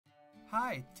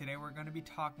Hi, today we're going to be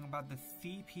talking about the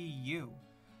CPU.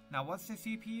 Now what's the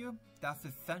CPU? That's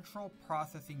the Central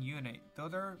Processing Unit.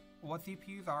 Those are what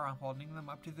CPUs are. I'm holding them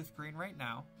up to the screen right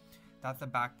now. That's the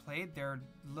back plate. They're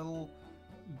little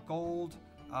gold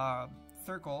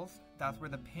circles. That's where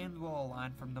the pins will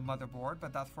align from the motherboard,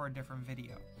 but that's for a different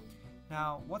video.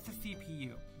 Now, what's a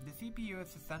CPU? The CPU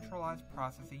is the centralized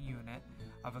processing unit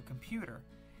of a computer.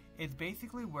 It's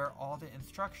basically where all the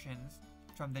instructions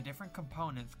from the different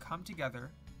components come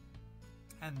together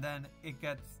and then it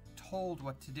gets told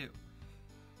what to do.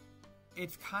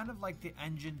 It's kind of like the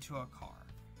engine to a car.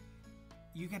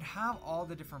 You can have all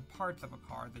the different parts of a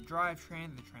car, the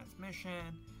drivetrain, the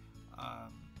transmission,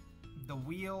 the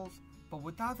wheels, but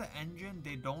without the engine,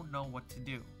 they don't know what to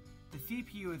do. The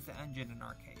CPU is the engine in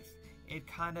our case. It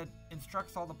kind of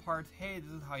instructs all the parts, hey,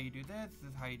 this is how you do this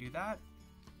is how you do that.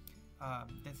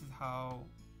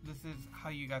 This is how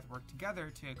you guys work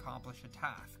together to accomplish a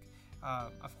task.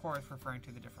 Of course, referring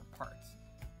to the different parts.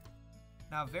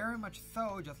 Now, very much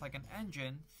so, just like an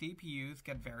engine, CPUs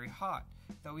get very hot.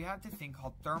 So we have this thing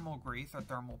called thermal grease or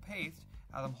thermal paste,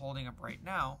 as I'm holding up right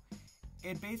now.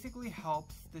 It basically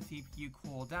helps the CPU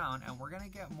cool down, and we're going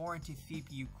to get more into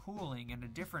CPU cooling in a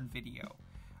different video.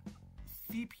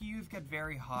 CPUs get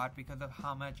very hot because of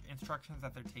how much instructions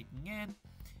that they're taking in,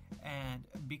 and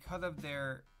because of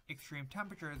their extreme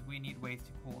temperatures, we need ways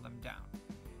to cool them down.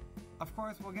 Of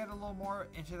course, we'll get a little more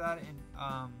into that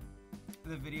in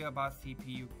the video about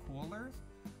CPU coolers,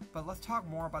 but let's talk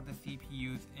more about the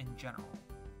CPUs in general.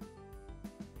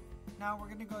 Now we're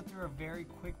going to go through a very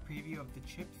quick preview of the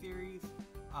chip series.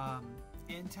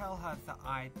 Intel has the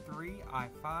i3,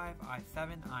 i5,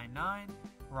 i7, i9.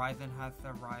 Ryzen has the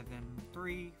Ryzen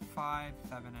 3, 5,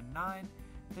 7, and 9.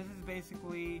 This is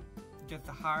basically just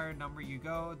the higher number you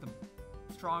go, the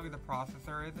stronger the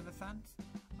processor is in a sense.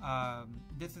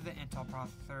 This is an Intel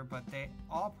processor, but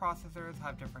all processors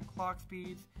have different clock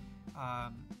speeds,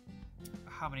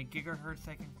 how many gigahertz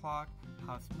they can clock,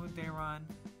 how smooth they run,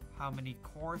 how many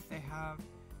cores they have.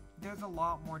 There's a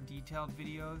lot more detailed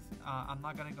videos. I'm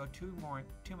not going to go too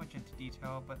much into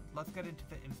detail, but let's get into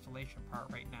the installation part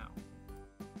right now.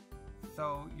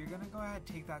 So you're going to go ahead and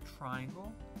take that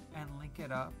triangle and link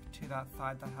it up to that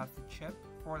side that has the chip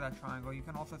for that triangle. You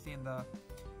can also see in the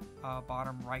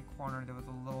bottom right corner there was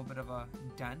a little bit of a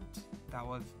dent that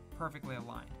was perfectly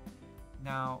aligned.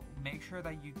 Now make sure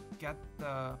that you get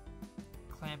the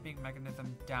clamping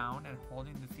mechanism down and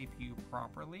holding the CPU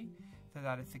properly so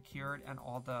that it's secured and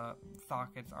all the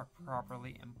sockets are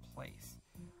properly in place.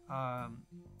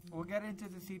 We'll get into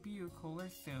the CPU cooler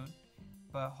soon,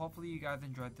 but hopefully you guys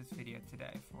enjoyed this video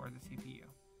today for the CPU.